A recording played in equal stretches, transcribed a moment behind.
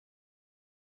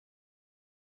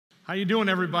How you doing,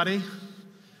 everybody?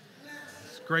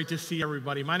 It's great to see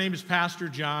everybody. My name is Pastor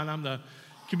John. I'm the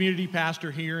community pastor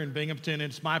here in Binghamton.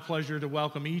 It's my pleasure to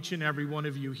welcome each and every one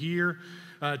of you here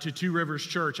to Two Rivers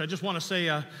Church. I just want to say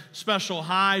a special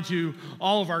hi to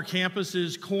all of our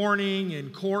campuses, Corning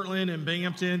and Cortland and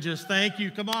Binghamton. Just thank you.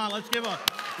 Come on, let's give a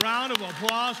round of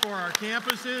applause for our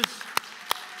campuses.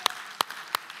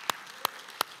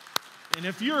 And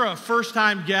if you're a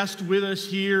first-time guest with us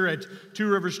here at Two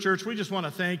Rivers Church, we just want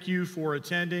to thank you for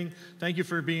attending. Thank you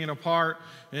for being a part,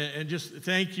 and just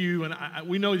thank you. And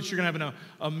we know that you're going to have an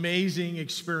amazing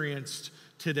experience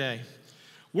today.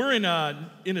 We're in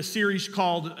a series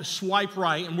called Swipe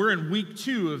Right, and we're in week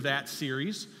 2 of that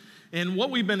series. And what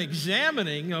we've been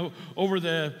examining over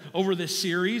this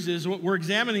series is what we're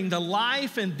examining the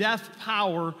life and death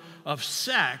power of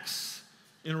sex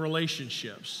in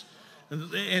relationships.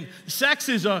 And sex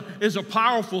is a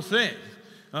powerful thing,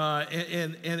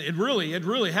 and it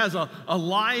really has a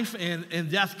life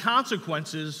and death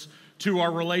consequences to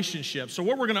our relationships. So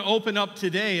what we're going to open up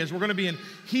today is we're going to be in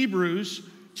Hebrews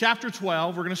chapter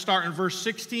 12. We're going to start in verse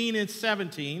 16 and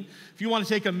 17. If you want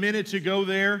to take a minute to go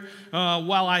there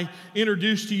while I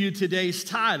introduce to you today's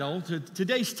title.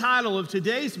 Today's title of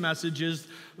today's message is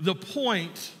The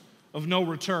Point of No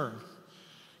Return.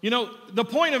 You know, the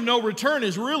point of no return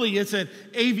is it's an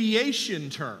aviation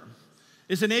term.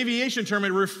 It's an aviation term.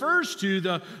 It refers to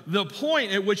the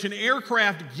point at which an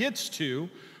aircraft gets to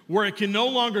where it can no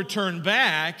longer turn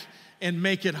back and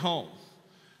make it home.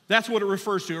 That's what it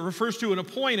refers to. It refers to a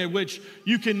point at which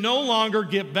you can no longer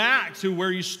get back to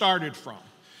where you started from.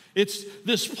 It's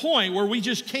this point where we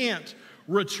just can't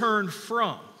return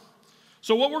from.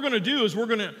 So what we're going to do is we're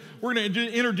going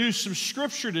to introduce some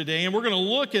scripture today, and we're going to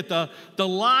look at the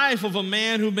life of a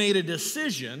man who made a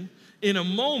decision in a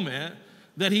moment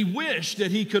that he wished that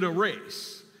he could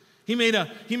erase. He made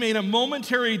a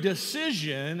momentary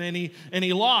decision, and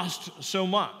he lost so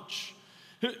much.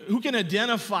 Who can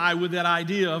identify with that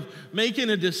idea of making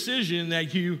a decision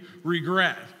that you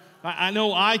regret? I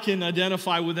know I can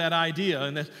identify with that idea,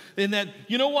 and that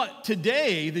you know what?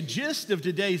 Today, the gist of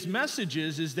today's message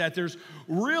is that there's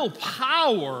real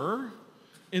power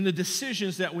in the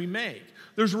decisions that we make.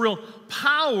 There's real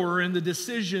power in the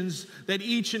decisions that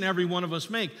each and every one of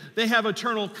us make. They have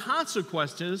eternal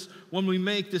consequences when we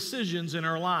make decisions in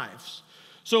our lives.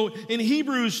 So in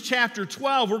Hebrews chapter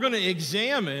 12, we're going to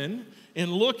examine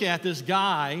and look at this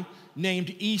guy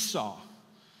named Esau.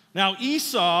 Now,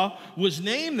 Esau was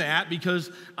named that because,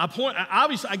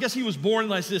 obviously, I guess he was born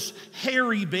as this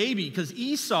hairy baby, because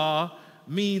Esau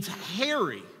means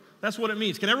hairy. That's what it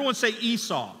means. Can everyone say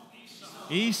Esau?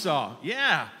 Esau,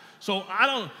 yeah. So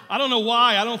I don't know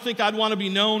why. I don't think I'd want to be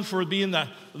known for being the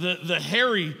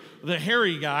hairy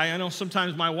guy. I know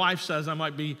sometimes my wife says I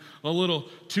might be a little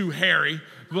too hairy,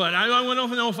 but I don't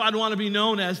know if I'd want to be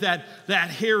known as that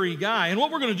hairy guy. And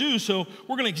what we're going to do, so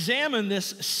we're going to examine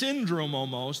this syndrome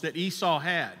almost that Esau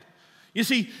had. You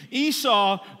see,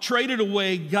 Esau traded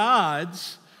away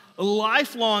God's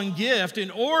lifelong gift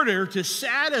in order to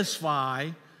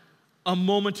satisfy a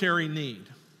momentary need.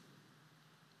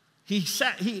 He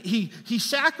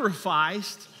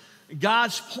sacrificed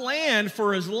God's plan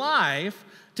for his life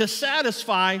to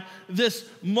satisfy this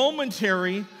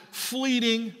momentary,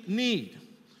 fleeting need.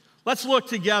 Let's look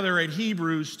together at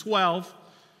Hebrews 12,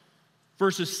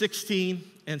 verses 16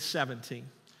 and 17.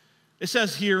 It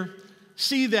says here,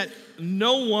 "See that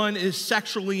no one is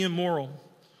sexually immoral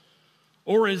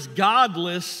or is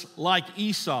godless like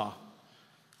Esau,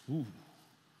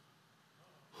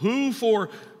 who for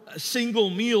a single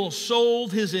meal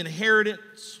sold his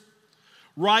inheritance,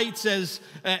 rights as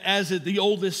the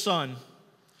oldest son.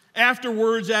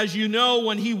 Afterwards, as you know,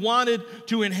 when he wanted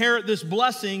to inherit this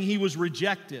blessing, he was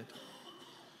rejected.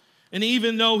 And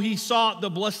even though he sought the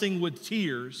blessing with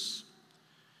tears,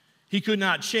 he could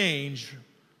not change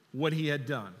what he had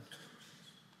done."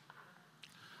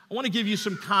 I want to give you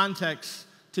some context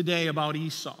today about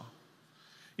Esau.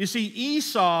 You see,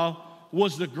 Esau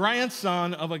was the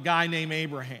grandson of a guy named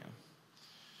Abraham.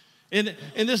 And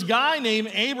this guy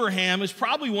named Abraham is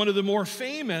probably one of the more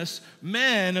famous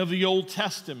men of the Old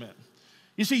Testament.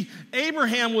 You see,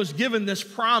 Abraham was given this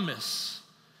promise.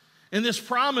 And this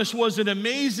promise was an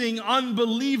amazing,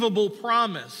 unbelievable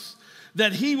promise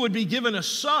that he would be given a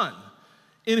son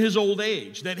in his old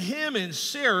age, that him and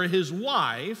Sarah, his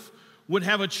wife, would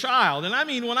have a child. And I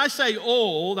mean, when I say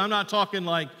old, I'm not talking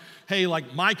like, hey,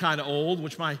 like my kind of old,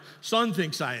 which my son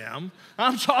thinks I am.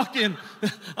 I'm talking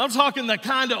the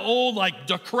kind of old, like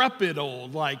decrepit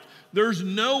old, like there's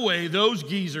no way those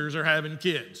geezers are having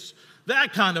kids.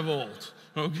 That kind of old,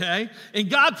 okay? And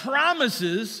God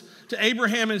promises to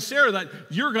Abraham and Sarah that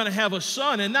you're going to have a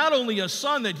son, and not only a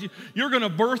son, that you're going to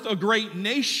birth a great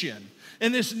nation.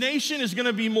 And this nation is going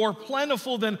to be more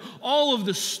plentiful than all of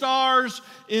the stars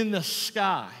in the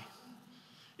sky.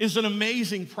 It's an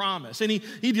amazing promise. And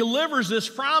he delivers this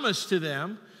promise to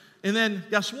them, and then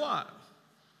guess what?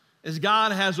 As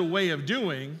God has a way of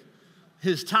doing,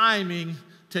 his timing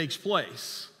takes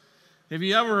place. Have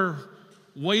you ever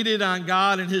waited on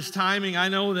God and his timing? I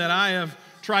know that I have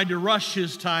tried to rush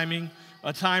his timing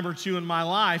a time or two in my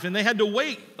life, and they had to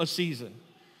wait a season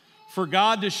for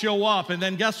God to show up. And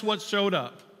then guess what showed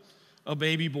up? A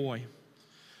baby boy.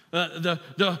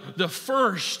 The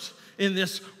first in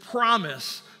this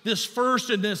promise, this first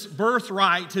in this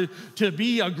birthright to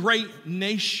be a great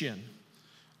nation,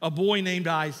 a boy named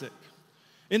Isaac.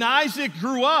 And Isaac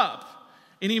grew up,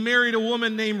 and he married a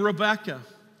woman named Rebekah.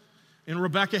 And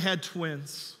Rebekah had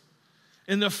twins.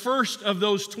 And the first of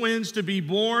those twins to be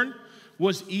born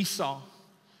was Esau.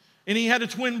 And he had a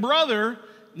twin brother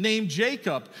named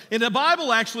Jacob. And the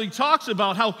Bible actually talks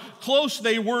about how close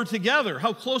they were together,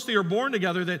 how close they were born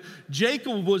together, that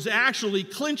Jacob was actually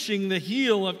clinching the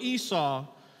heel of Esau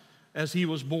as he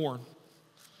was born.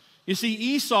 You see,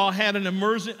 Esau had an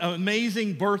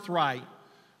amazing birthright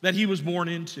that he was born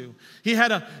into. He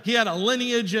had a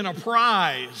lineage and a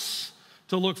prize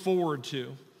to look forward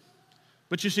to.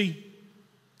 But you see,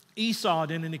 Esau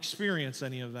didn't experience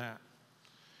any of that.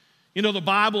 You know, the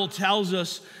Bible tells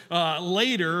us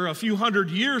later, a few hundred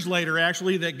years later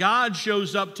actually, that God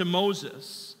shows up to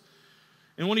Moses.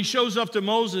 And when he shows up to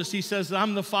Moses, he says,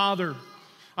 I'm the father,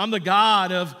 I'm the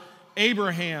God of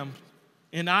Abraham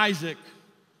and Isaac,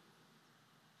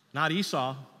 not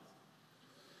Esau.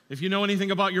 If you know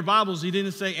anything about your Bibles, he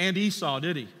didn't say, and Esau,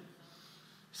 did he? He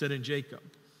said, and Jacob.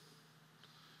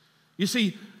 You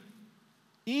see,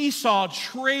 Esau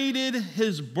traded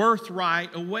his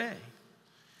birthright away.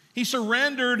 He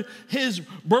surrendered his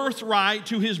birthright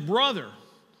to his brother,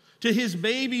 to his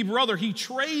baby brother. He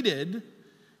traded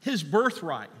his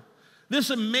birthright.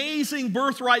 This amazing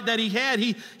birthright that he had,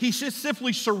 he just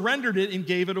simply surrendered it and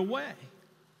gave it away.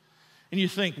 And you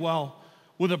think, well,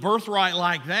 with a birthright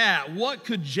like that, what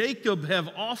could Jacob have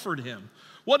offered him?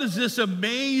 What is this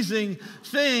amazing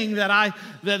thing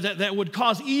that would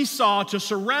cause Esau to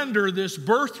surrender this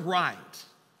birthright?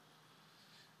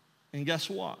 And guess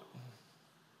what?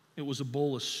 It was a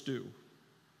bowl of stew.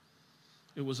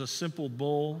 It was a simple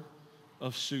bowl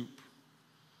of soup.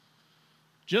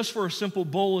 Just for a simple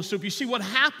bowl of soup. You see, what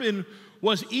happened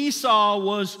was Esau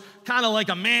was kind of like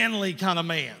a manly kind of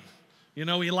man. You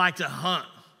know, he liked to hunt.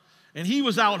 And he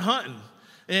was out hunting.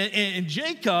 And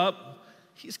Jacob,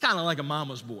 he's kind of like a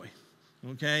mama's boy.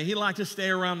 Okay? He liked to stay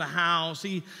around the house.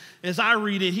 As I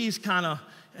read it,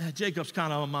 Jacob's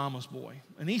kind of a mama's boy.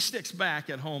 And he sticks back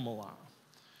at home a lot.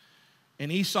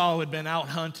 And Esau had been out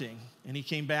hunting, and he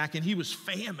came back, and he was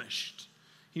famished.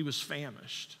 He was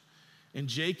famished. And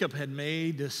Jacob had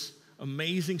made this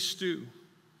amazing stew.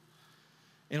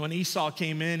 And when Esau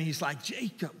came in, he's like,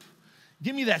 Jacob,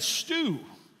 give me that stew.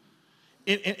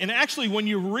 And actually, when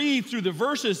you read through the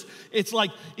verses, it's like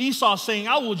Esau saying,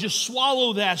 I will just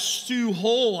swallow that stew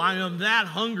whole. I am that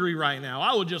hungry right now.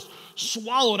 I will just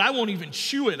swallow it. I won't even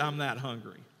chew it. I'm that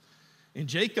hungry. And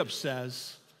Jacob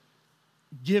says,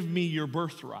 give me your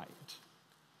birthright.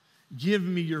 Give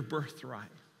me your birthright.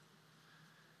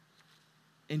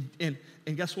 And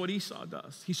guess what Esau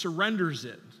does? He surrenders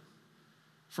it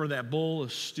for that bowl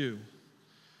of stew.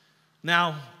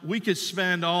 Now, we could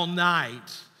spend all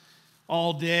night,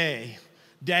 all day,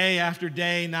 day after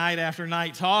day, night after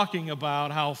night, talking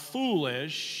about how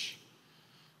foolish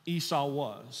Esau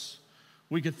was.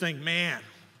 We could think, man,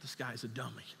 this guy's a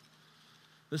dummy.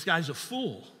 This guy's a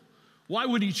fool. Why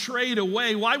would he trade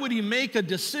away? Why would he make a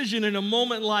decision in a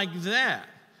moment like that?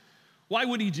 Why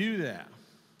would he do that?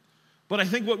 But I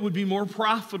think what would be more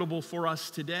profitable for us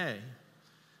today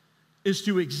is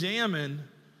to examine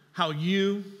how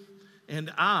you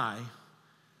and I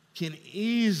can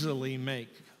easily make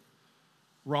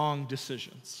wrong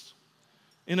decisions.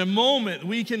 In a moment,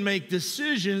 we can make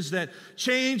decisions that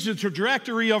change the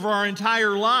trajectory of our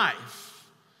entire life.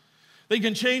 They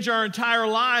can change our entire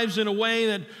lives in a way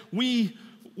that we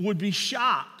would be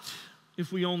shocked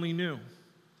if we only knew.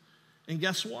 And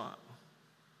guess what?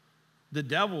 The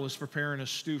devil is preparing a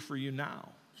stew for you now.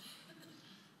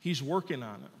 He's working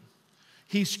on it.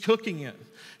 He's cooking it.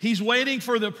 He's waiting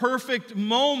for the perfect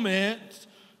moment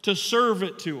to serve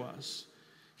it to us.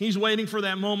 He's waiting for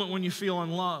that moment when you feel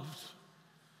unloved.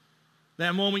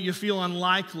 That moment you feel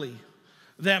unlikely.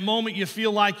 That moment you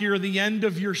feel like you're the end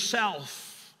of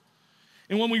yourself.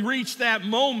 And when we reach that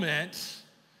moment,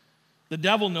 the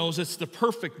devil knows it's the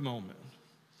perfect moment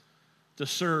to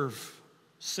serve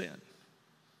sin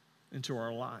into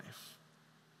our life.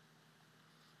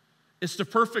 It's the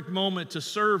perfect moment to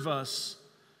serve us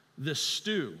this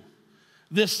stew,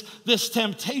 this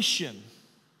temptation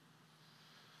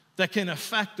that can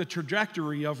affect the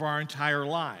trajectory of our entire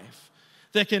life,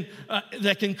 that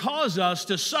can cause us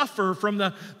to suffer from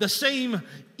the same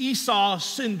Esau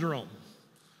syndrome,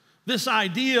 this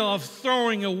idea of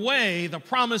throwing away the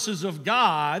promises of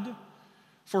God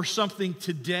for something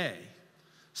today,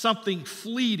 something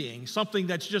fleeting, something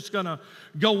that's just going to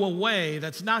go away,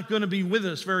 that's not going to be with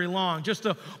us very long, just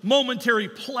a momentary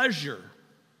pleasure.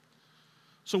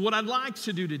 So what I'd like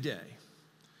to do today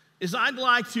is I'd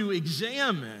like to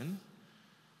examine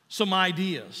some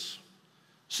ideas,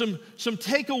 some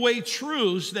takeaway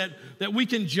truths that we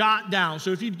can jot down.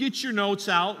 So if you'd get your notes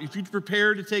out, if you'd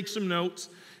prepare to take some notes,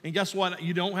 and guess what?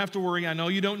 You don't have to worry. I know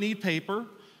you don't need paper.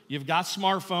 You've got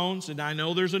smartphones, and I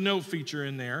know there's a note feature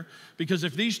in there, because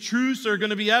if these truths are going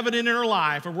to be evident in our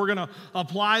life, or we're going to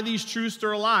apply these truths to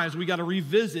our lives, we got to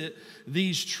revisit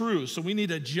these truths. So we need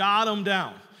to jot them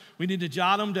down. We need to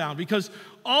jot them down, because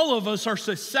all of us are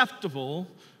susceptible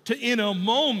to, in a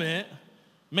moment,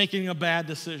 making a bad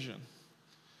decision.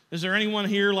 Is there anyone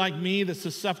here like me that's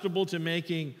susceptible to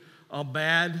making a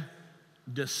bad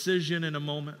decision in a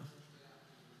moment?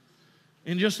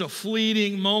 In just a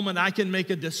fleeting moment, I can make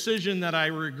a decision that I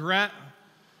regret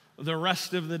the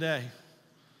rest of the day.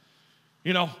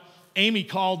 You know, Amy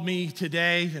called me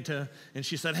today and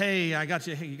she said, hey,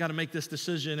 you got to make this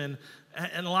decision. And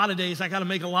a lot of days, I got to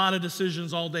make a lot of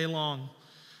decisions all day long.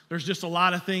 There's just a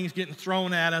lot of things getting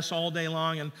thrown at us all day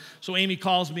long. And so Amy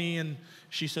calls me and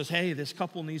she says, hey, this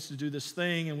couple needs to do this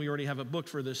thing, and we already have a book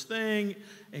for this thing,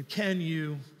 and can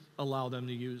you allow them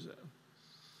to use it?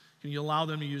 Can you allow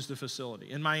them to use the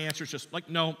facility? And my answer is just like,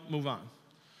 no, move on.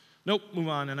 Nope, move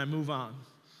on, and I move on.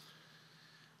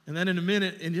 And then in a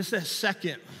minute, in just a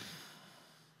second,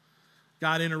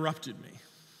 God interrupted me.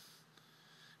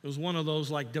 It was one of those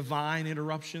like divine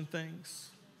interruption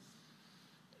things.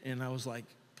 And I was like,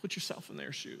 put yourself in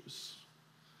their shoes.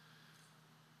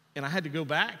 And I had to go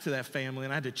back to that family,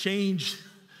 and I had to change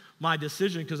my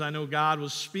decision, because I know God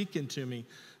was speaking to me.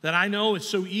 That I know it's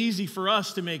so easy for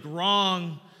us to make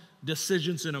wrong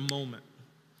decisions in a moment.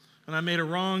 And I made a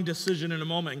wrong decision in a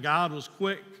moment, and God was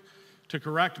quick to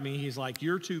correct me. He's like,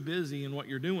 you're too busy in what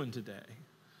you're doing today.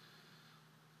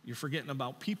 You're forgetting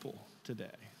about people today.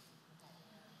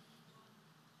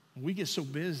 We get so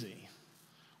busy.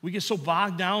 We get so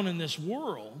bogged down in this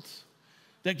world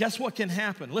that guess what can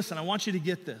happen? Listen, I want you to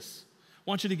get this. I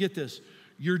want you to get this.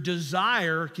 Your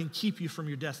desire can keep you from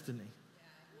your destiny.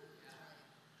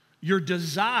 Your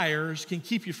desires can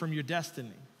keep you from your destiny.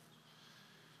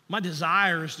 My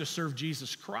desire is to serve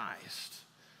Jesus Christ.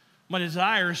 My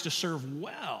desire is to serve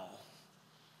well.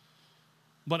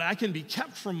 But I can be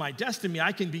kept from my destiny.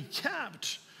 I can be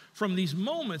kept from these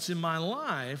moments in my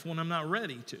life when I'm not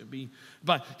ready to be.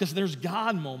 But because there's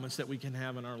God moments that we can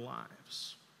have in our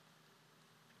lives.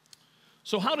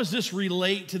 So how does this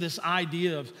relate to this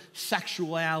idea of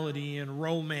sexuality and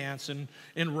romance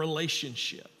and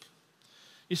relationship?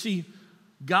 You see,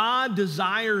 God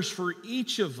desires for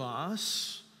each of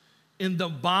us, in the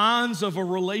bonds of a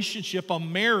relationship, a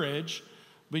marriage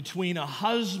between a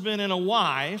husband and a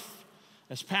wife,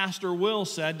 as Pastor Will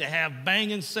said, to have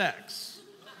banging sex.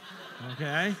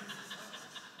 Okay?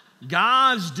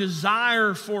 God's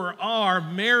desire for our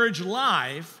marriage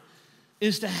life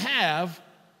is to have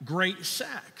great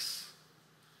sex.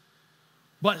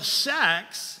 But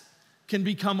sex can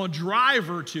become a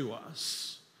driver to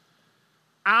us,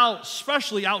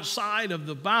 especially outside of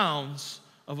the bounds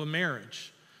of a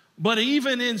marriage. But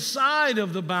even inside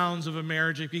of the bounds of a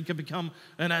marriage, it can become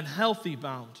an unhealthy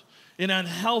bound, an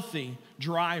unhealthy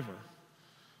driver.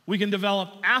 We can develop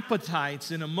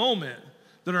appetites in a moment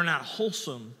that are not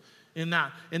wholesome, in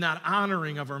not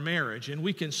honoring of our marriage. And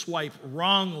we can swipe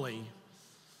wrongly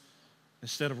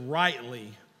instead of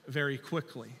rightly very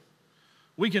quickly.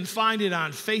 We can find it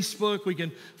on Facebook. We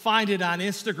can find it on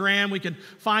Instagram. We can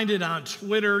find it on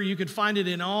Twitter. You can find it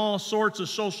in all sorts of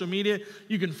social media.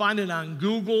 You can find it on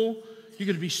Google. You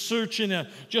could be searching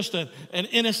just an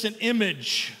innocent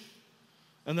image,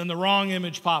 and then the wrong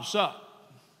image pops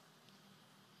up.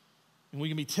 And we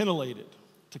can be titillated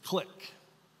to click.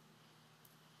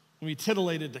 We can be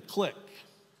titillated to click.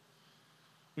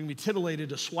 We can be titillated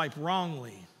to swipe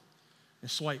wrongly and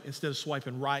swipe instead of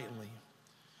swiping rightly.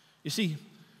 You see,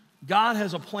 God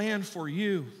has a plan for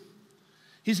you.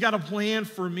 He's got a plan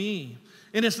for me.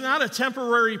 And it's not a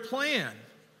temporary plan.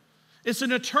 It's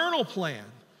an eternal plan.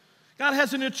 God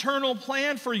has an eternal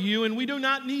plan for you, and we do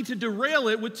not need to derail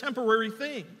it with temporary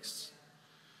things.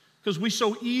 Because we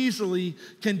so easily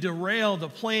can derail the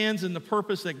plans and the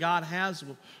purpose that God has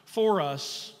for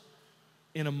us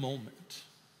in a moment.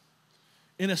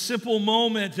 In a simple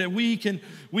moment that we can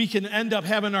end up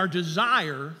having our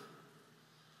desire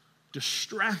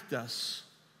distract us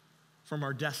from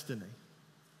our destiny.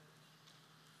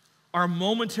 Our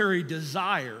momentary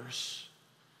desires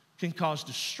can cause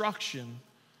destruction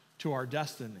to our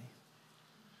destiny.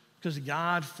 Because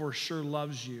God for sure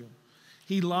loves you.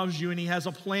 He loves you, and He has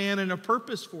a plan and a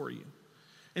purpose for you.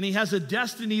 And He has a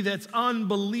destiny that's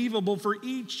unbelievable for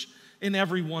each and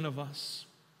every one of us.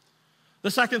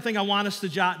 The second thing I want us to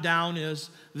jot down is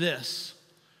this.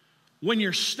 When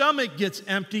your stomach gets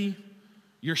empty,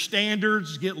 your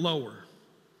standards get lower.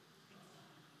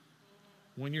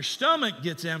 When your stomach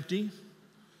gets empty,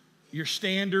 your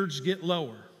standards get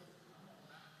lower.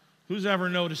 Who's ever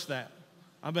noticed that?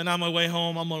 I've been on my way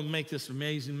home. I'm going to make this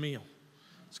amazing meal.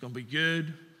 It's going to be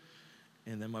good.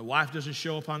 And then my wife doesn't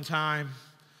show up on time.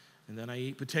 And then I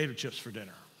eat potato chips for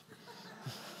dinner.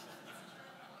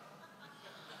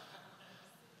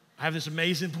 I have this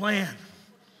amazing plan.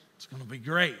 It's going to be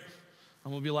great.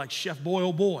 I'm going to be like Chef Boy,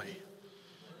 oh boy.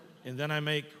 And then I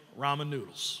make ramen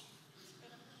noodles.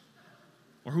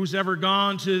 Or who's ever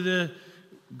gone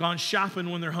shopping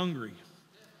when they're hungry?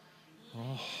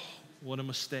 Oh, what a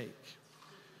mistake.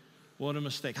 What a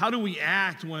mistake. How do we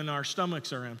act when our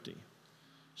stomachs are empty?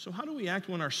 So how do we act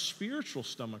when our spiritual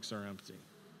stomachs are empty?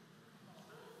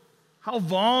 How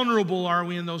vulnerable are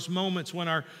we in those moments when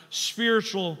our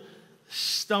spiritual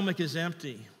stomach is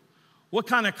empty? What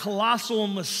kind of colossal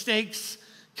mistakes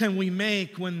can we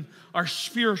make when our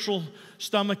spiritual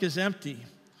stomach is empty?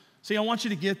 See, I want you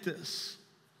to get this.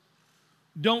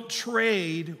 Don't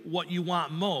trade what you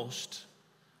want most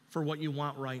for what you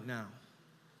want right now.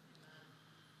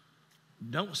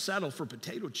 Don't settle for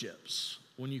potato chips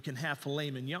when you can have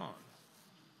filet mignon.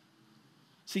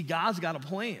 See, God's got a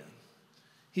plan.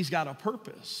 He's got a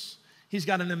purpose. He's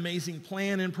got an amazing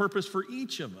plan and purpose for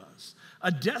each of us,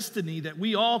 a destiny that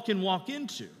we all can walk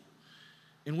into.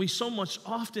 And we so much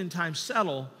oftentimes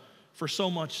settle for so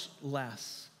much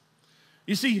less.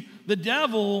 You see, the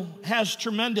devil has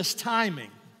tremendous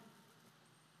timing.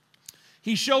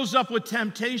 He shows up with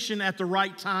temptation at the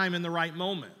right time and the right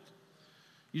moment.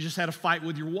 You just had a fight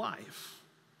with your wife.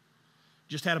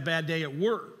 Just had a bad day at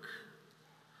work.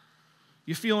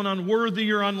 You're feeling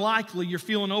unworthy or unlikely. You're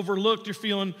feeling overlooked. You're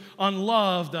feeling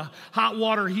unloved. The hot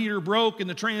water heater broke and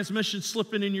the transmission's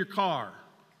slipping in your car.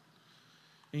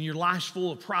 And your life's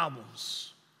full of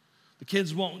problems. The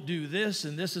kids won't do this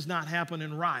and this is not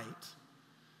happening right.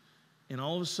 And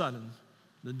all of a sudden,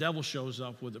 the devil shows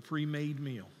up with a pre-made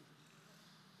meal.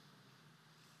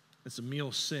 It's a meal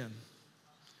of sin.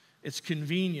 It's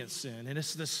convenient sin, and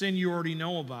it's the sin you already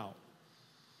know about.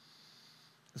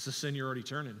 It's the sin you're already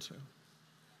turning to.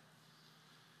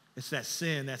 It's that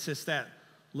sin that's just that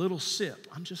little sip.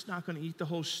 I'm just not going to eat the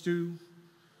whole stew. I'm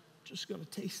just going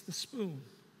to taste the spoon.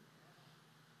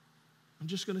 I'm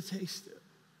just going to taste it.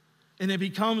 And it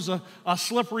becomes a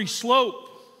slippery slope.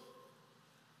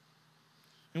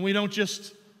 And we don't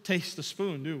just taste the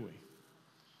spoon, do we?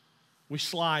 We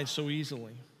slide so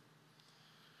easily.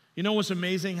 You know what's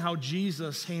amazing? How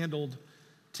Jesus handled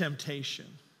temptation.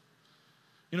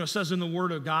 You know, it says in the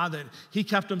Word of God that He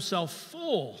kept Himself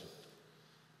full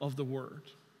of the Word.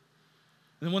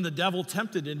 And when the devil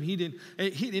tempted Him, he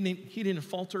didn't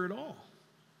falter at all.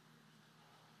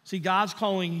 See, God's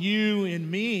calling you and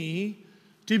me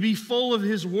to be full of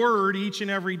His Word each and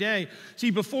every day.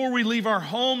 See, before we leave our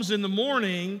homes in the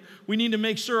morning, we need to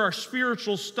make sure our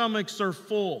spiritual stomachs are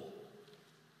full.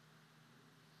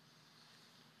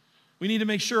 We need to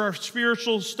make sure our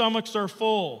spiritual stomachs are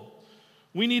full.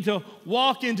 We need to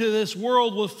walk into this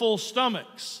world with full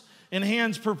stomachs and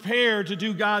hands prepared to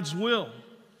do God's will.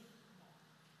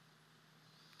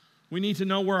 We need to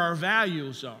know where our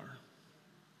values are.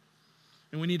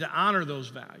 And we need to honor those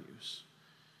values.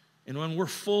 And when we're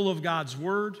full of God's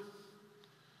Word,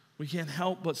 we can't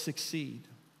help but succeed.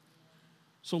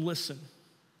 So listen,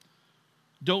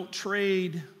 don't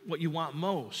trade what you want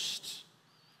most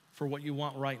for what you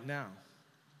want right now.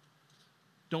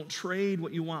 Don't trade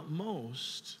what you want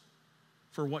most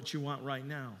for what you want right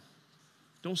now.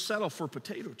 Don't settle for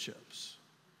potato chips.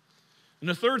 And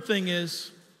the third thing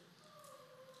is,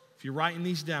 if you're writing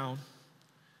these down,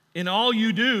 in all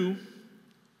you do,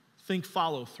 think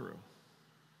follow through.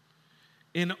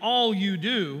 In all you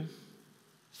do,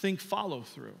 think follow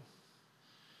through.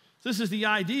 This is the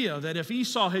idea that if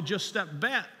Esau had just stepped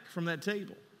back from that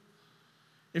table,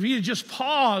 if he had just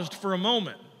paused for a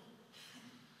moment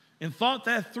and thought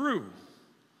that through,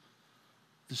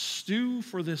 the stew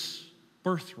for this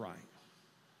birthright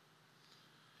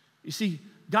You see,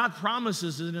 God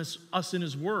promises us in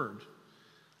His Word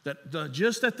that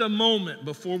just at the moment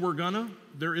before we're gonna,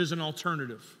 there is an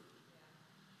alternative.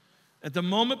 At the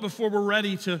moment before we're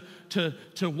ready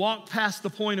to walk past the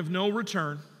point of no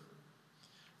return,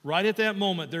 right at that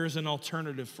moment, there is an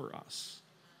alternative for us.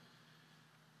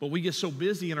 But we get so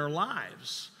busy in our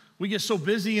lives. We get so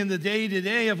busy in the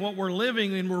day-to-day of what we're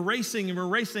living, and we're racing,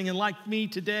 and like me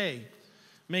today,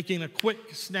 making a quick,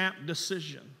 snap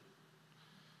decision.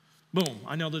 Boom,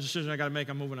 I know the decision I got to make,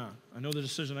 I'm moving on. I know the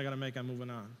decision I got to make, I'm moving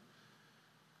on.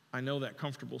 I know that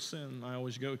comfortable sin I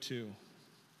always go to.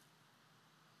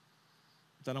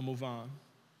 Then I'll move on.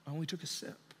 I only took a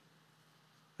sip.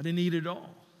 I didn't eat it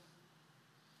all.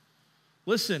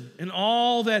 Listen, in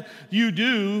all that you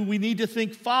do, we need to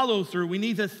think follow through. We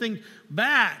need to think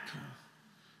back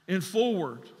and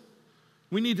forward.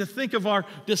 We need to think of our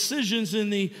decisions in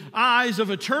the eyes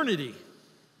of eternity.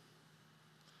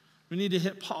 We need to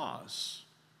hit pause.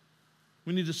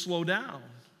 We need to slow down.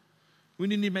 We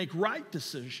need to make right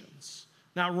decisions,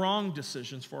 not wrong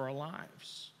decisions for our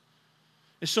lives.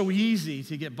 It's so easy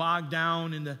to get bogged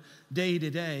down in the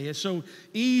day-to-day. It's so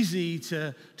easy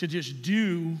to just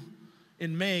do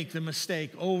and make the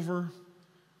mistake over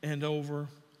and over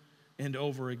and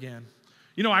over again.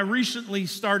 You know, I recently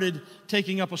started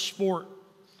taking up a sport,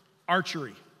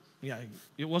 archery. Yeah,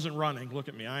 it wasn't running. Look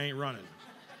at me, I ain't running.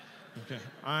 Okay,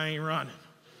 I ain't running.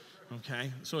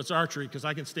 Okay, so it's archery because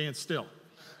I can stand still.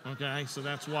 Okay, so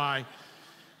that's why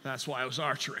it was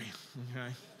archery.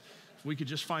 Okay. If we could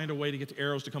just find a way to get the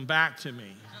arrows to come back to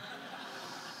me,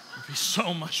 it'd be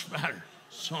so much better,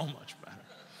 so much better.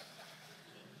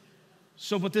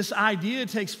 So, but this idea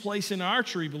takes place in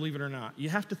archery, believe it or not. You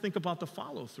have to think about the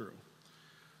follow-through.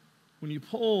 When you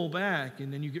pull back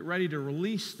and then you get ready to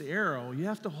release the arrow, you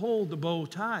have to hold the bow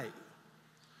tight.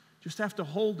 Just have to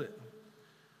hold it.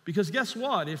 Because guess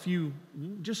what? If you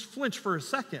just flinch for a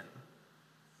second,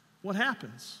 what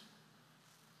happens?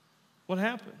 What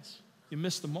happens? You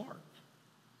miss the mark.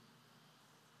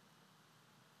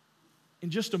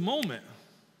 In just a moment,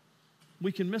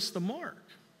 we can miss the mark.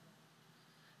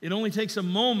 It only takes a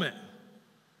moment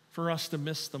for us to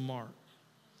miss the mark.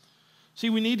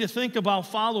 See, we need to think about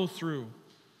follow-through.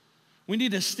 We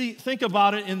need to think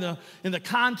about it in the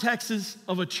context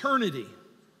of eternity.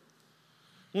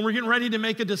 When we're getting ready to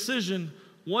make a decision,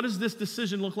 what does this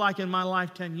decision look like in my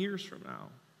life 10 years from now?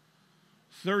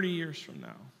 30 years from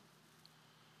now?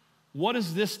 What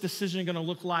is this decision going to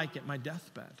look like at my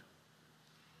deathbed?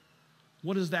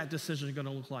 What is that decision going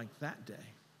to look like that day?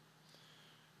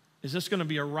 Is this going to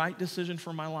be a right decision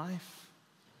for my life?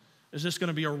 Is this going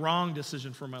to be a wrong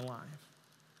decision for my life?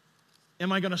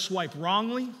 Am I going to swipe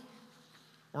wrongly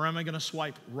or am I going to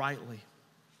swipe rightly?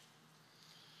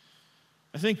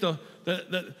 I think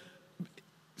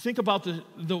think about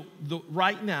the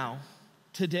right now,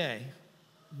 today,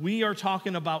 we are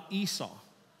talking about Esau.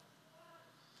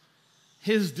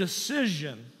 His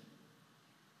decision,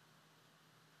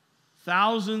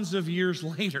 thousands of years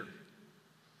later,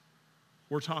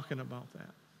 we're talking about that.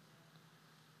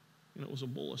 And it was a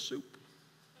bowl of soup.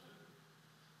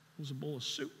 It was a bowl of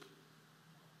soup.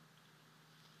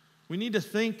 We need to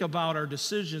think about our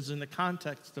decisions in the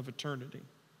context of eternity.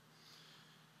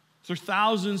 Through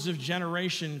thousands of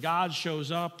generations, God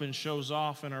shows up and shows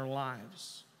off in our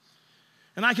lives.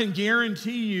 And I can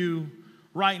guarantee you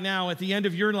right now, at the end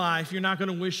of your life, you're not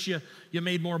going to wish you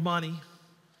made more money.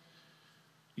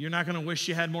 You're not going to wish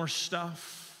you had more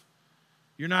stuff.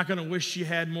 You're not going to wish you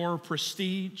had more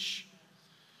prestige.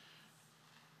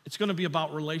 It's going to be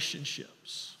about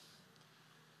relationships.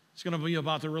 It's going to be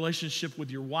about the relationship with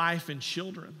your wife and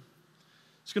children.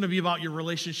 It's going to be about your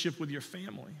relationship with your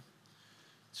family.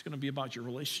 It's going to be about your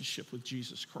relationship with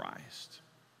Jesus Christ.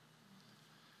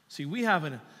 See, we have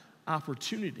an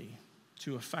opportunity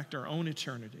to affect our own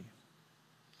eternity.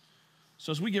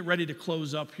 So as we get ready to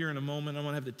close up here in a moment, I'm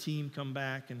going to have the team come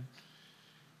back and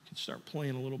can start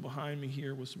playing a little behind me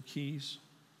here with some keys.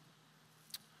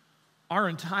 Our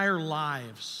entire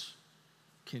lives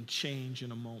can change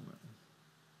in a moment.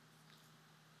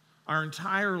 Our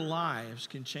entire lives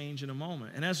can change in a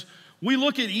moment. And as we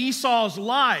look at Esau's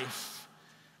life,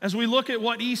 as we look at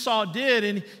what Esau did,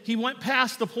 and he went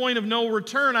past the point of no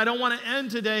return, I don't want to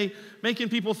end today making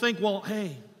people think, well,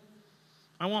 hey,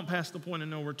 I went past the point of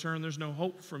no return. There's no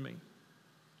hope for me.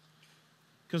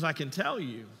 Because I can tell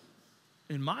you,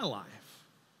 in my life,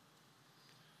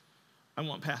 I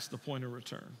went past the point of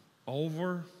return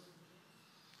over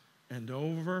and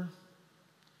over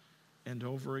and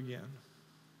over again.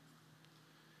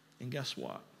 And guess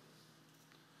what?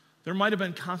 There might have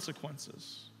been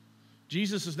consequences.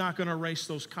 Jesus is not going to erase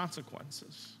those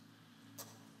consequences.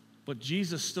 But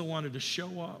Jesus still wanted to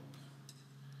show up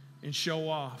and show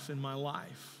off in my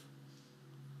life.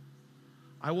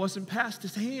 I wasn't past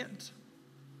his hand.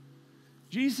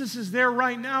 Jesus is there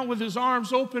right now with his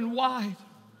arms open wide.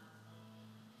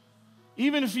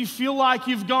 Even if you feel like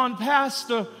you've gone past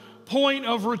the point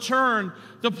of return,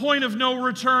 the point of no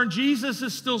return, Jesus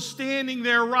is still standing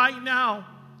there right now.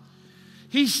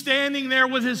 He's standing there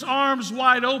with his arms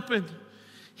wide open.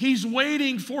 He's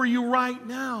waiting for you right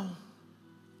now.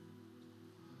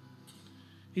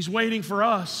 He's waiting for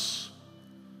us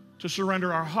to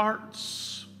surrender our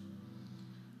hearts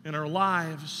and our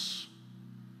lives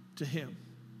to him.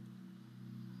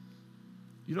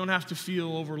 You don't have to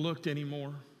feel overlooked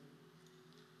anymore.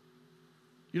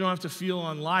 You don't have to feel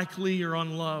unlikely or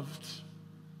unloved.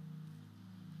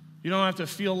 You don't have to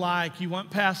feel like you went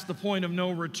past the point of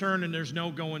no return and there's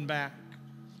no going back.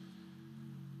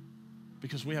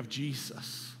 Because we have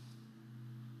Jesus.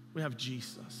 We have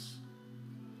Jesus.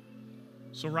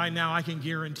 So right now I can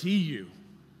guarantee you,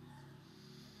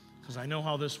 because I know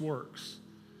how this works,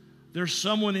 there's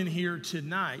someone in here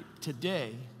tonight,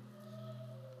 today,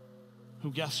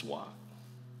 who, guess what,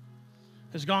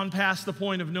 has gone past the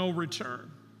point of no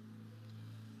return.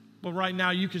 But right now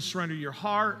you can surrender your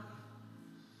heart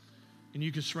and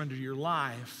you can surrender your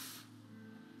life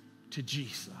to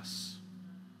Jesus.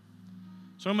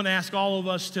 So I'm going to ask all of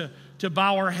us to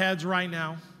bow our heads right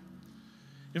now.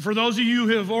 And for those of you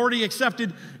who have already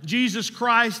accepted Jesus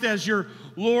Christ as your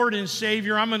Lord and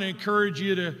Savior, I'm going to encourage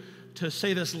you to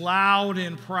say this loud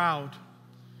and proud.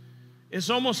 It's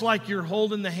almost like you're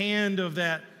holding the hand of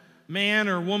that man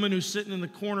or woman who's sitting in the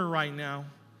corner right now,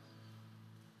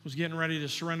 who's getting ready to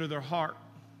surrender their heart.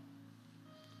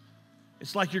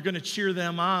 It's like you're going to cheer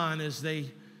them on as they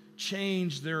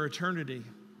change their eternity,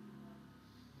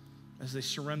 as they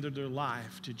surrender their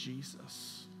life to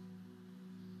Jesus.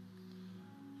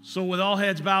 So with all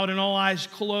heads bowed and all eyes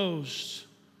closed,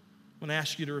 I'm going to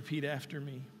ask you to repeat after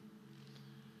me.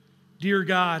 Dear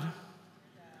God,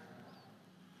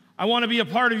 I want to be a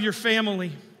part of your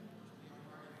family.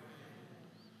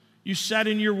 You said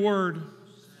in your word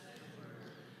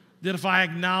that if I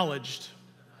acknowledged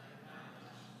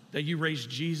that you raised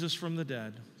Jesus from the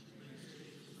dead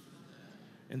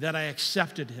and that I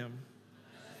accepted him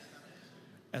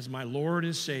as my Lord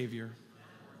and Savior,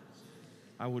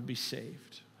 I would be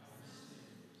saved.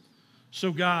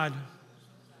 So God,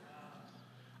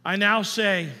 I now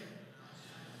say,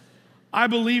 I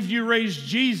believe you raised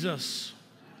Jesus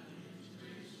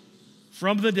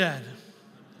from the dead.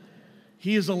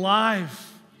 He is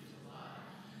alive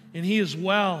and he is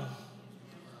well,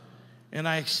 and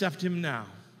I accept him now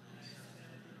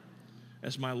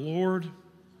as my Lord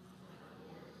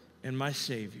and my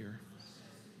Savior.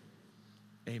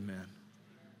 Amen.